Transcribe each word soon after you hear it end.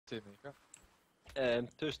to make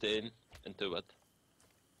it? 2 stone and 2 wood.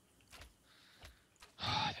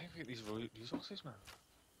 I think we get these resources, man.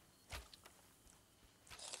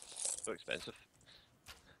 So expensive.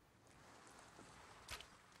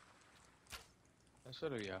 That's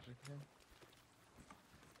very African.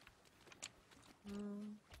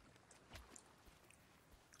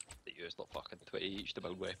 They used like fucking 20 each to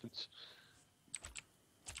build weapons.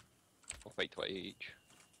 I'll fight 20 each.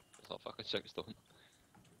 It's not fucking 6 stone.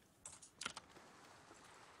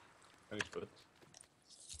 Nice food.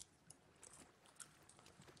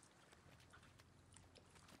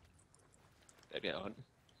 Better get on.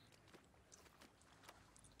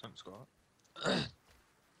 Thanks, Scott.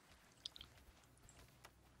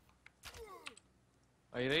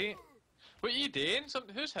 Are you right? What are you doing?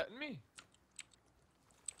 Who's hitting me?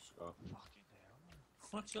 Scott. Fucking hell, man.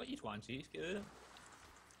 What shot you one, see? Get out of there.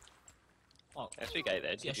 Oh, That's we guy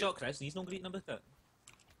then. see, I shot Chris and he's not greeting about it.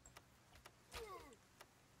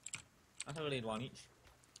 I think we need one each.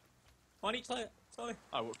 One each, like, sorry.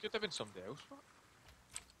 Ah, what could have been somebody else, what?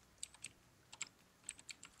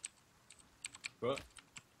 What?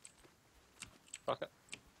 Fuck it.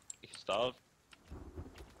 You can starve.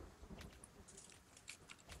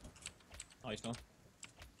 Oh, he's not.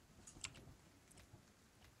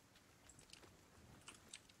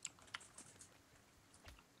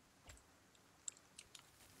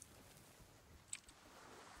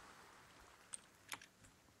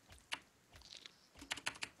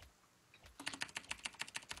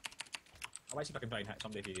 I might see if I can try and hit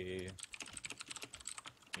somebody who... You know.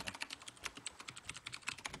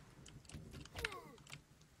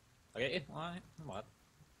 I get you, alright, I'm alright.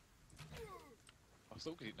 I'm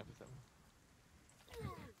still greeting everything.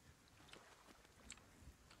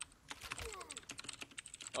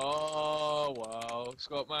 Oh, wow.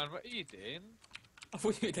 Scott, man, what are you doing? I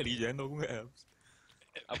thought you had to regen though, what else?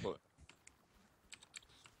 I thought.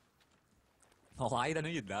 I lied, I knew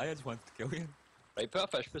you'd die, I just wanted to kill you. Right, put a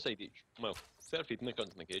fish beside each. Well, instead of feeding the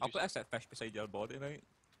cunt in the cages. I'll put a set fish beside your body, right?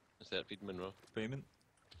 Instead of feeding them in raw. Payment.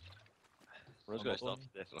 Raw's got to stop to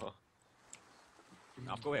death raw.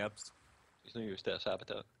 I've got herbs. He's no used to this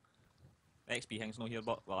habitat. XP thing's not here,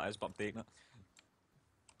 but, well it is, but I'm taking it.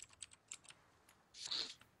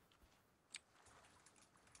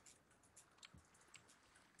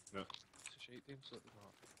 No. It's a shite team, so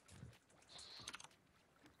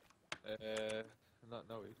not.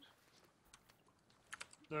 No, wait.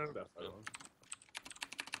 No, that's fine.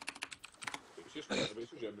 It's just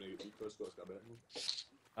Germany because Scott's got a better one.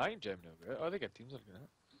 I ain't Germany no good. Oh, they got teams looking at it.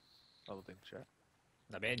 Other than shit.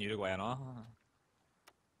 They're better in Uruguay, I know.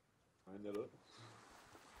 I know it.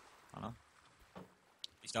 I know.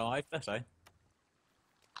 You still alive, this, eh?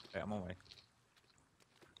 Right, I'm on my way.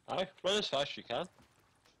 Aye, run as fast as you can.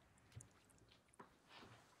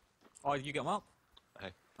 Oh, did you get them up?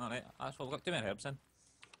 Aye. Alright, that's what we've got 2 minute herbs then.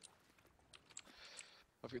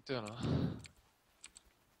 I've got 2 now.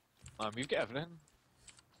 Man, we've got everything.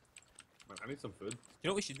 Man, I need some food. Do you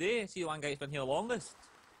know what we should do? See the one guy that's been here the longest?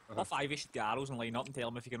 All 5 of you should get arrows and line up and tell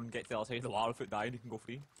him if you can get to the other side of the water without dying, you can go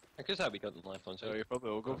free. I guess that we got them left on So side. you probably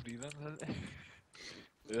all go free then, isn't it?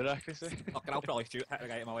 Your accuracy. Fucking, I'll probably shoot, hit the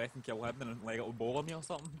guy to my left and kill him and then like it'll bowl me or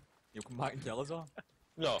something. You'll come back and kill us all.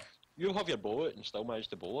 No, you'll have your bullet and still manage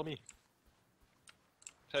to bowl me.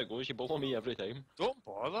 That's how it goes, you bowl me every time. Don't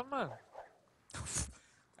bother, man.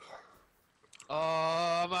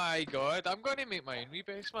 Oh my god, I'm gonna make my own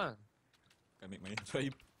rebase, man. Gonna make my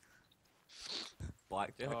tribe.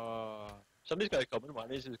 Blackjack. Somebody's got to come in, one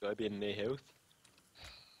of these has got to be in no health.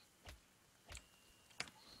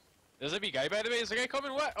 There's a wee guy, by the way. There's a guy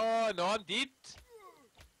coming. What? Oh no, I'm dead.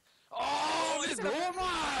 Oh, let's go,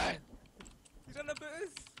 man! He's in the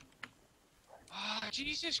booth! Ah,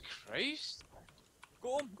 Jesus Christ!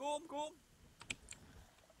 Go him, go him, go him!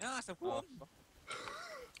 Yeah, that's a go him!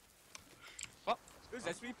 Fuck! Who's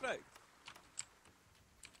this wee prick?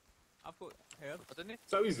 I've got hair. I didn't.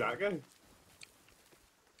 So is that guy?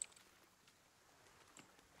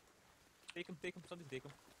 Take him, somebody take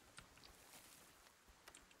him.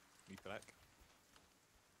 Wee prick.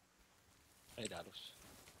 Hey, Dados.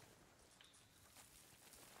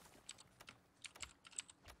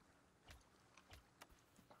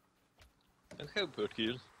 Look how poor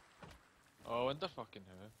you Oh, and the fucking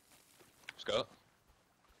who? Scott.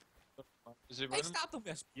 Is he I running? stabbed him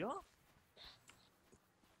with a spear!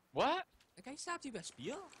 What? The guy stabbed you with a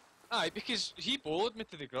spear? Aye, because he bowled me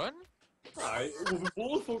to the ground. Aye, well, we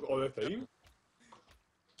bowl folk all the time.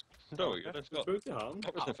 No, you're not It's Scott. bound to happen.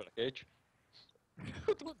 That wasn't for a cage.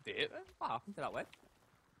 Don't do it then. What happened to that whip?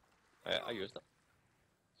 I used it.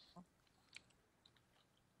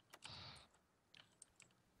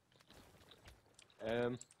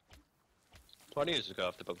 One of you is go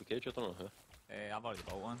after build the cage, I don't know who. I've already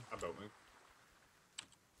built one. I built me.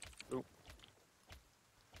 Oh.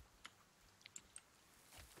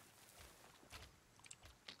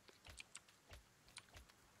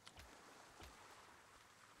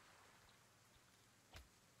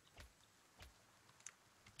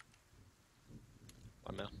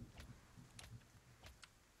 One there.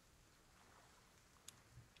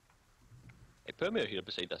 Hey, put me here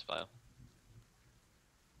beside this fire.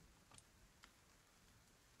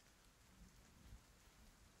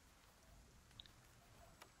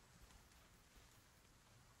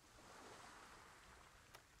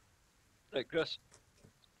 Right, Chris.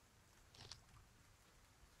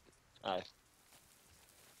 Aye.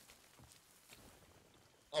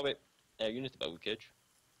 Oh wait, you need to build a cage.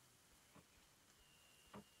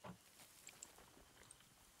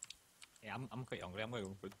 Yeah, I'm quite hungry. I'm going to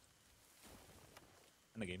go food.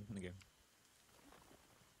 In the game.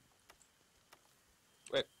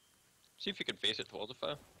 Wait, see if you can face it towards the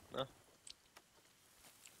fire. No?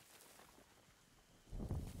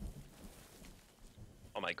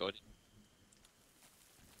 Oh my god.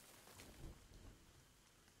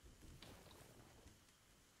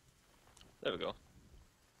 There we go.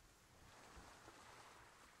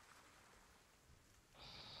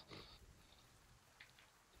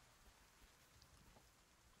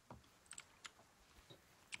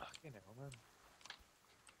 Fucking hell, man.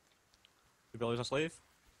 The Billy's a slave?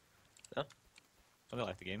 Yeah. Somebody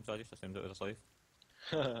left the game, so I just assumed it was a slave.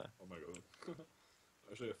 Oh my god.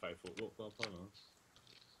 Actually a 5 foot rope for that plan, huh?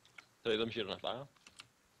 Three of them shooting a fire.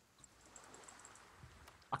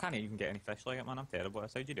 I can't even get any fish like it, man. I'm terrible at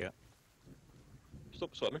this. How'd you do it?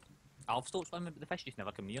 Stop swimming. I've stopped swimming, but the fish just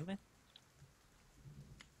never come near me.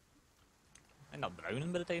 I end up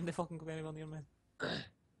drowning by the time they fucking come anywhere near me.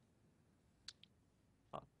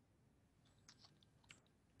 Fuck.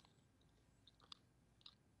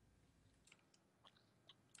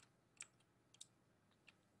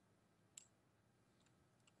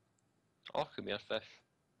 Oh, come here, fish.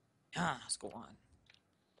 Ah, let's go on.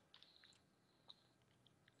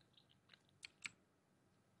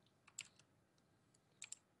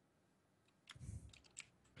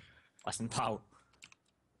 Listen, pal.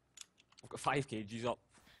 We've got 5 cages up.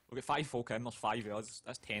 We've got 5 folk in, there's 5 of us.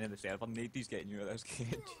 That's 10 in the server. Nobody's getting you out of this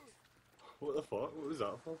cage. What the fuck? What was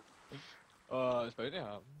that for? It's bound to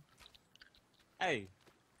happen. Hey.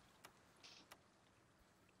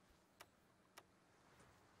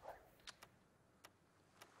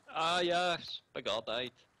 Ah, yes. Big R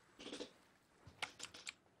died. That's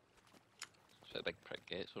what a big prick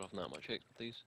gets for having that much expertise.